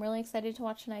it. I'm really excited to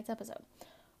watch tonight's episode.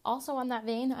 Also on that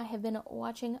vein, I have been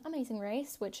watching Amazing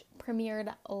Race, which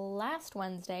premiered last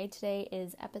Wednesday. Tonight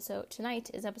is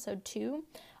episode 2.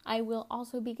 I will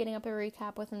also be getting up a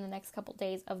recap within the next couple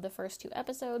days of the first 2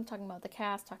 episodes, talking about the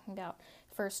cast, talking about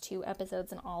first 2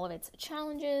 episodes and all of its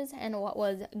challenges and what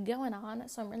was going on.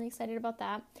 So I'm really excited about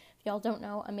that. If y'all don't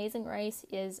know, Amazing Race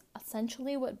is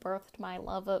essentially what birthed my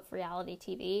love of reality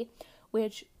TV,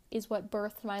 which is what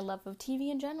birthed my love of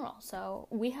TV in general. So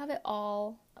we have it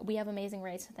all. We have Amazing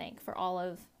Race to thank for all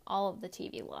of the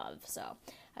TV love. So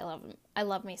I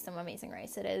love me some Amazing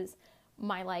Race. It is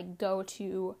my like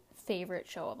go-to favorite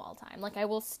show of all time. Like I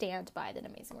will stand by that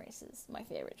Amazing Race is my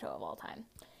favorite show of all time.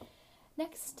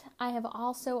 Next, I have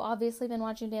also obviously been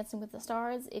watching Dancing with the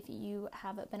Stars. If you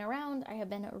haven't been around, I have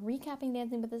been recapping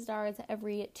Dancing with the Stars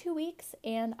every 2 weeks,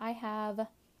 and I have...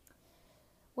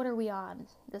 What are we on?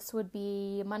 This would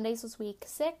be Mondays was week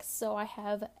 6, so I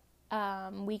have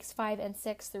weeks 5 and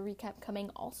 6, the recap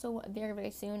coming also very,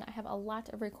 very soon. I have a lot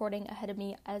of recording ahead of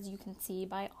me, as you can see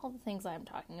by all the things I'm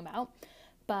talking about.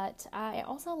 But I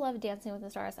also love Dancing with the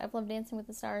Stars. I've loved Dancing with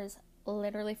the Stars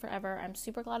literally forever. I'm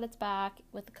super glad it's back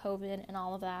with COVID and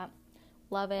all of that.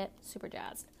 Love it. Super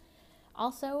jazzed.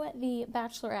 Also, The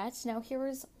Bachelorette. Now,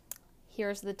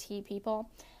 here's the tea, people.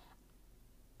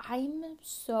 I'm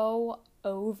so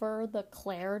over the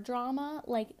Claire drama.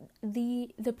 Like,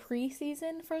 the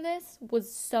preseason for this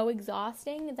was so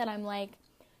exhausting that I'm like,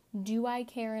 do I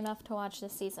care enough to watch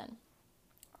this season?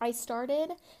 I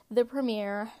started the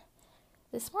premiere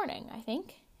this morning, I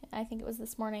think it was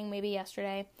this morning, maybe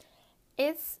yesterday.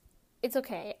 It's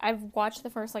okay. I've watched the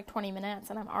first like 20 minutes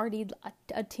and I'm already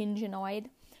a tinge annoyed,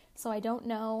 so I don't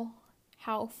know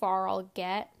how far I'll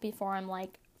get before I'm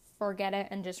like, forget it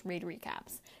and just read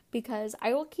recaps, because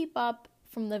I will keep up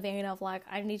from the vein of like,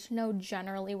 I need to know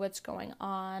generally what's going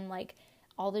on, like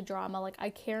all the drama, like I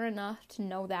care enough to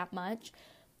know that much,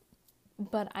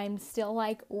 but I'm still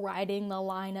like riding the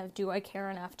line of, do I care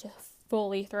enough to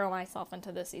fully throw myself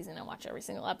into this season and watch every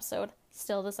single episode?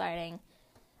 Still deciding.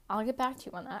 I'll get back to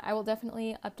you on that. I will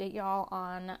definitely update y'all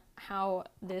on how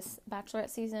this Bachelorette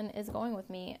season is going with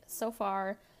me. So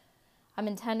far, I'm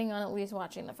intending on at least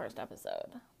watching the first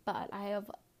episode, but I have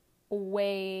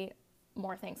way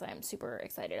more things I'm super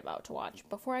excited about to watch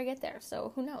before I get there,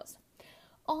 so who knows.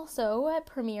 Also,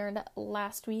 premiered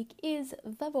last week is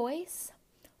The Voice,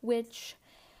 which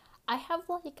I have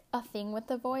like a thing with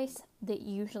The Voice that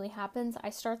usually happens. I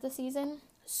start the season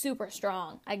super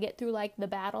strong. I get through like the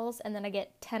battles and then I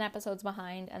get 10 episodes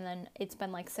behind, and then it's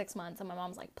been like 6 months and my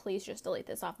mom's like, please just delete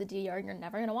this off the DVR, you're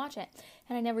never going to watch it.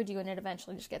 And I never do, and it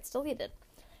eventually just gets deleted.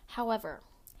 However,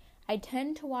 I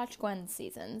tend to watch Gwen's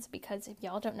seasons because if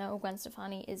y'all don't know, Gwen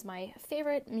Stefani is my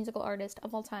favorite musical artist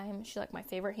of all time. She's like my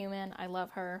favorite human. I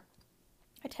love her.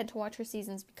 I tend to watch her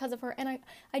seasons because of her, and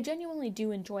I genuinely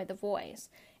do enjoy The Voice.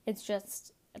 It's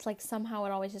like somehow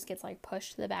it always just gets like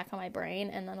pushed to the back of my brain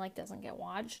and then like doesn't get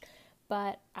watched.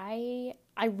 But I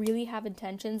really have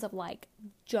intentions of like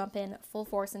jumping full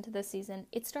force into this season.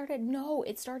 It started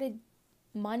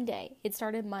Monday.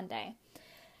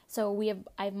 So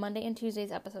I have Monday and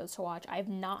Tuesday's episodes to watch. I've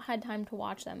not had time to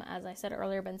watch them. As I said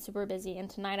earlier, been super busy. And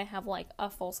tonight I have like a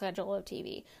full schedule of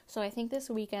TV. So I think this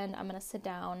weekend I'm going to sit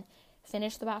down,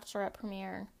 finish the Bachelorette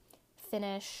premiere,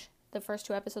 finish the first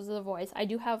 2 episodes of The Voice. I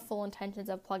do have full intentions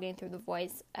of plugging through The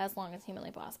Voice as long as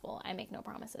humanly possible. I make no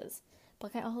promises.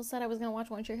 But like I also said, I was going to watch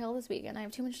One Tree Hill this week, and I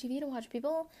have too much TV to watch,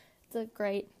 people. It's a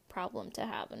great problem to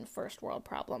have, and first world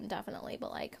problem, definitely.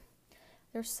 But like,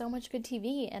 there's so much good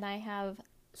TV, and I have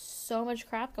so much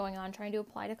crap going on trying to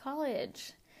apply to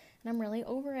college. And I'm really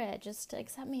over it. Just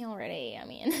accept me already. I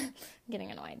mean, I'm getting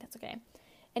annoyed. That's okay.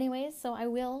 Anyways, so I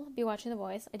will be watching The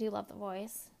Voice. I do love The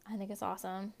Voice. I think it's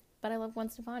awesome. But I love Gwen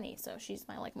Stefani, so she's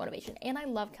my like motivation. And I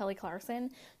love Kelly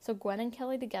Clarkson. So Gwen and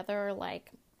Kelly together are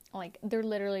like they're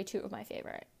literally 2 of my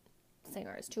favorite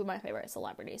singers, two of my favorite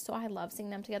celebrities, so I love seeing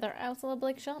them together. I also love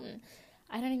Blake Shelton.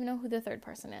 I don't even know who the third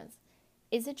person is.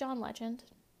 Is it John Legend?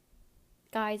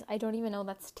 Guys, I don't even know.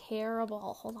 That's terrible.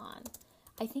 Hold on.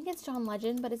 I think it's John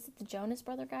Legend, but is it the Jonas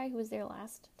Brother guy who was there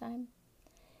last time?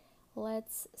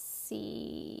 Let's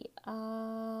see.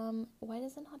 Why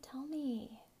does it not tell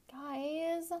me?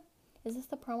 Guys, is this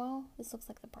the promo? This looks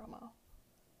like the promo.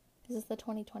 Is this the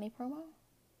 2020 promo?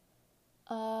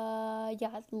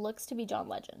 Yeah, it looks to be John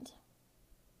Legend.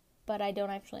 But I don't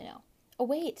actually know. Oh,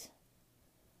 wait.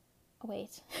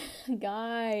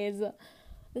 Guys,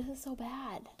 this is so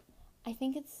bad. I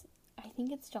think it's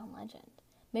John Legend.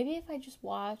 Maybe if I just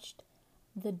watched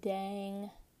the dang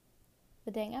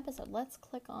episode. Let's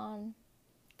click on,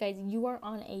 guys, you are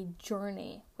on a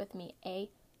journey with me. A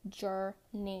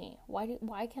journey.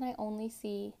 Why can I only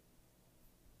see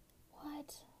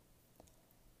what?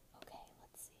 Okay,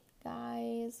 let's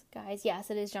see. Guys, yes,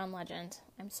 it is John Legend.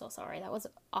 I'm so sorry. That was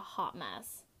a hot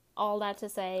mess. All that to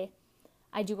say,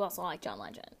 I do also like John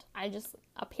Legend. I just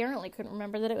apparently couldn't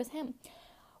remember that it was him.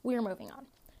 We're moving on.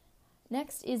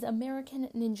 Next is American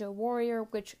Ninja Warrior,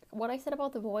 which what I said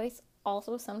about the voice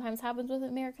also sometimes happens with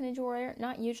American Ninja Warrior.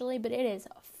 Not usually, but it is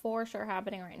for sure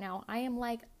happening right now. I am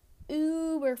like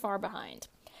uber far behind.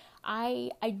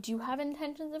 I do have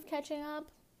intentions of catching up,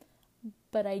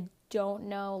 but I don't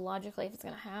know logically if it's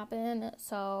going to happen.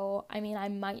 So, I mean, I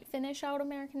might finish out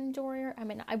American Ninja Warrior. I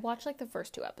mean, I watched like the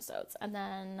first 2 episodes and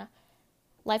then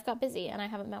life got busy and I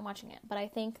haven't been watching it. But I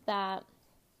think that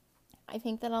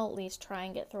I'll at least try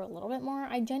and get through a little bit more.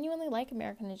 I genuinely like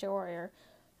American Ninja Warrior.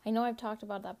 I know I've talked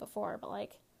about that before, but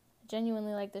like, I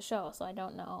genuinely like the show, so I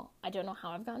don't know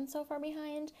how I've gotten so far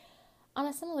behind. On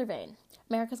a similar vein,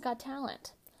 America's Got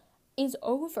Talent is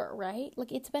over, right?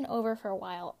 Like, it's been over for a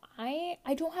while. I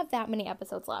don't have that many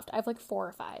episodes left. I have like 4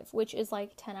 or 5, which is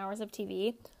like 10 hours of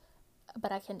TV,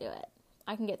 but I can do it.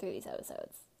 I can get through these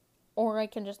episodes. Or I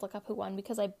can just look up who won,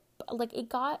 because it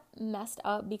got messed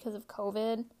up because of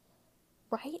COVID.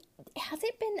 Right? Has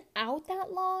it been out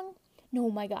that long? No,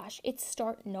 my gosh.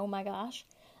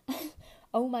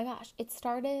 Oh my gosh. It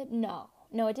started, no,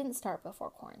 it didn't start before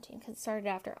quarantine, because it started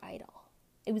after Idol.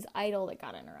 It was Idol that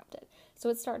got interrupted. So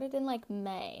it started in like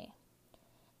May.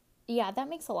 Yeah, that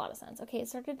makes a lot of sense. Okay, it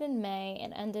started in May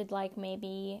and ended like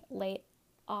maybe late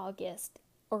August,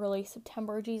 early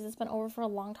September. Jesus, it's been over for a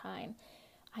long time.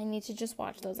 I need to just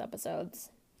watch those episodes.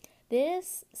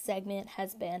 This segment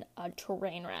has been a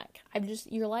train wreck.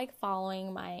 You're like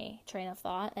following my train of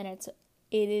thought, and it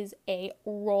is a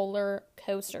roller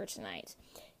coaster tonight.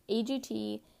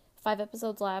 AGT, 5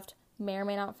 episodes left, may or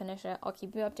may not finish it. I'll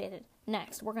keep you updated.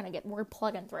 Next, we're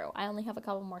plugging through. I only have a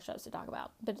couple more shows to talk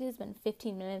about, but it has been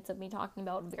 15 minutes of me talking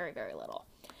about very, very little.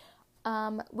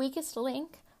 Weakest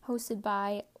Link, hosted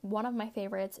by one of my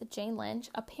favorites, Jane Lynch.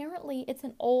 Apparently, it's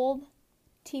an old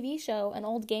TV show, an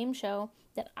old game show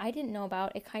that I didn't know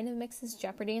about. It kind of mixes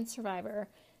Jeopardy and Survivor.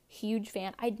 Huge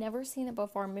fan. I'd never seen it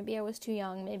before. Maybe I was too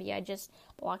young. Maybe I just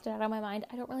blocked it out of my mind.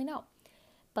 I don't really know.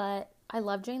 But I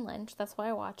love Jane Lynch. That's why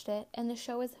I watched it. And the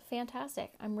show is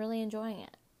fantastic. I'm really enjoying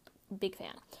it. Big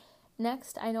fan.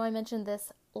 Next, I know I mentioned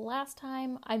this last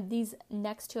time. These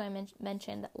next 2 I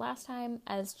mentioned last time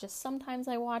as just sometimes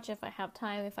I watch if I have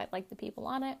time, if I like the people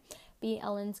on it. Be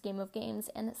Ellen's Game of Games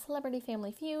and Celebrity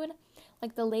Family Feud.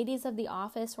 Like, the ladies of The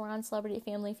Office were on Celebrity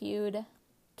Family Feud.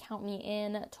 Count me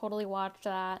in. Totally watch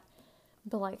that.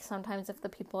 But like, sometimes if the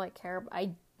people I care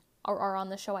are on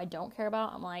the show I don't care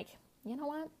about, I'm like, you know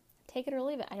what? Take it or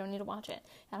leave it. I don't need to watch it.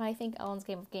 And I think Ellen's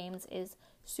Game of Games is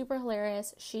super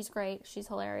hilarious. She's great. She's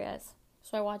hilarious.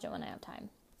 So I watch it when I have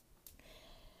time.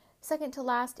 Second to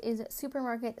last is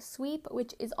Supermarket Sweep,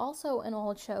 which is also an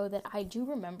old show that I do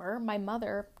remember. My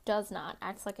mother does not,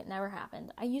 acts like it never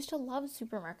happened. I used to love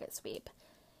Supermarket Sweep,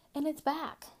 and it's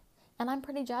back, and I'm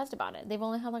pretty jazzed about it. They've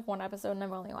only had like 1 episode, and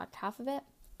I've only watched half of it,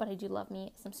 but I do love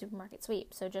me some Supermarket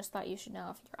Sweep, so just thought you should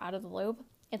know if you're out of the loop,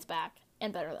 it's back,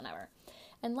 and better than ever.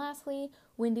 And lastly,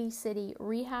 Windy City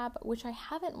Rehab, which I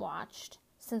haven't watched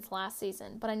since last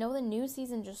season, but I know the new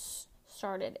season just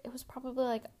started. It was probably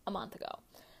like a month ago.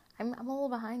 I'm a little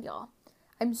behind, y'all.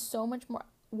 I'm so much more...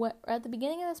 At the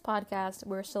beginning of this podcast,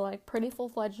 we were still like pretty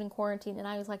full-fledged in quarantine, and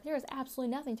I was like, there is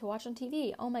absolutely nothing to watch on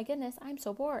TV. Oh my goodness, I'm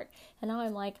so bored. And now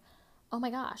I'm like, oh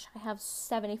my gosh, I have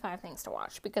 75 things to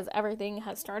watch, because everything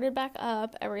has started back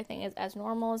up. Everything is as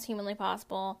normal as humanly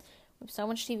possible. We have so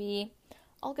much TV.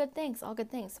 All good things.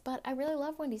 But I really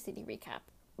love Windy City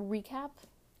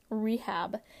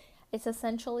Rehab. It's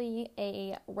essentially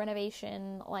a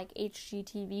renovation, like,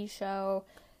 HGTV show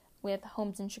with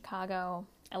homes in Chicago.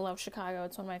 I love Chicago.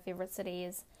 It's one of my favorite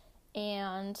cities.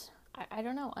 And I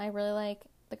don't know. I really like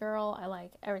the girl. I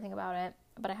like everything about it,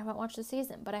 but I haven't watched the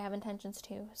season, but I have intentions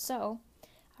to, so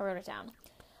I wrote it down.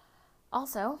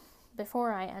 Also,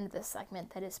 before I end this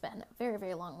segment that has been very,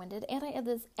 very long-winded, and I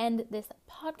end this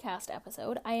podcast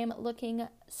episode, I am looking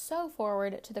so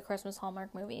forward to the Christmas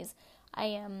Hallmark movies.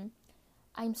 I'm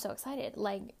so excited.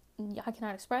 Like, I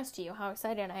cannot express to you how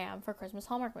excited I am for Christmas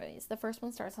Hallmark movies. The first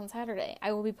one starts on Saturday.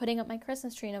 I will be putting up my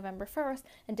Christmas tree November 1st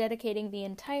and dedicating the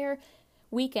entire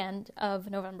weekend of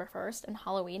November 1st and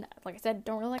Halloween. Like I said,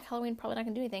 don't really like Halloween, probably not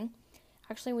going to do anything.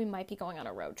 Actually, we might be going on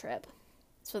a road trip.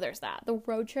 So there's that. The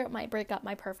road trip might break up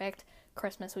my perfect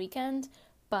Christmas weekend,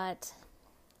 but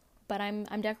I'm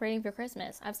decorating for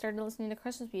Christmas. I've started listening to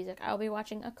Christmas music. I'll be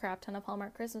watching a crap ton of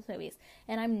Hallmark Christmas movies,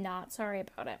 and I'm not sorry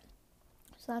about it.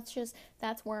 So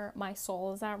that's where my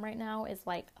soul is at right now, is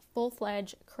like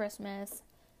full-fledged Christmas,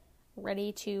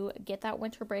 ready to get that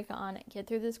winter break on, get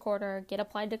through this quarter, get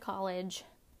applied to college,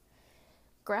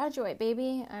 graduate,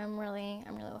 baby. I'm really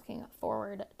looking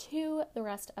forward to the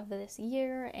rest of this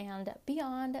year and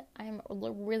beyond. I'm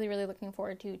really, really looking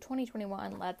forward to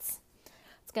 2021. Let's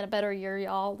get a better year,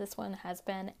 y'all. This one has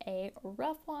been a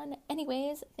rough one.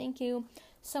 Anyways, thank you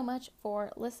so much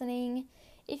for listening.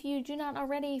 If you do not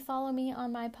already, follow me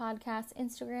on my podcast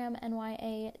Instagram,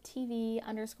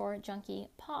 NYATV_junkie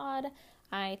pod.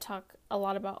 I talk a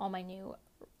lot about all my new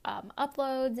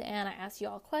uploads, and I ask you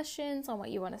all questions on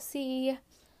what you want to see.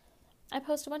 I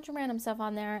post a bunch of random stuff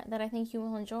on there that I think you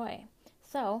will enjoy.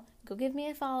 So, go give me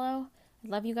a follow. I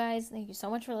love you guys. Thank you so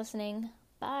much for listening.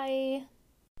 Bye.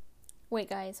 Wait,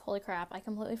 guys, holy crap, I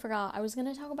completely forgot. I was going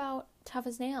to talk about Tough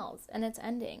as Nails and its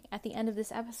ending at the end of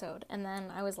this episode, and then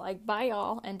I was like, bye,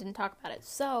 y'all, and didn't talk about it.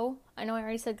 So, I know I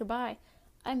already said goodbye.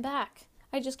 I'm back.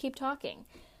 I just keep talking.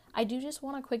 I do just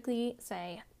want to quickly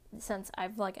say, since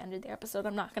I've ended the episode,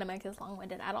 I'm not going to make this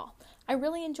long-winded at all. I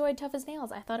really enjoyed Tough as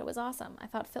Nails. I thought it was awesome. I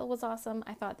thought Phil was awesome.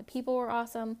 I thought the people were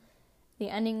awesome. The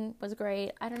ending was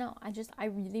great. I don't know. I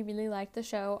really, really liked the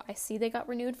show. I see they got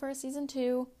renewed for a season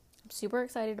 2. I'm super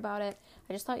excited about it.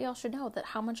 I just thought y'all should know that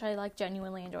how much I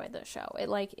genuinely enjoyed this show. It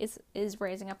is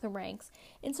raising up the ranks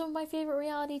in some of my favorite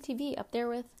reality TV, up there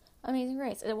with Amazing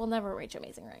Race. It will never reach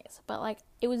Amazing Race, but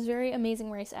it was very Amazing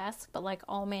Race-esque, but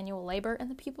all manual labor, and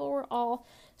the people were all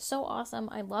so awesome.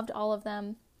 I loved all of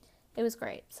them. It was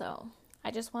great. So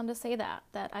I just wanted to say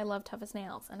that I love Tough as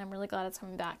Nails, and I'm really glad it's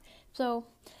coming back. So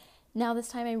now this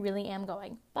time I really am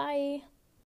going. Bye.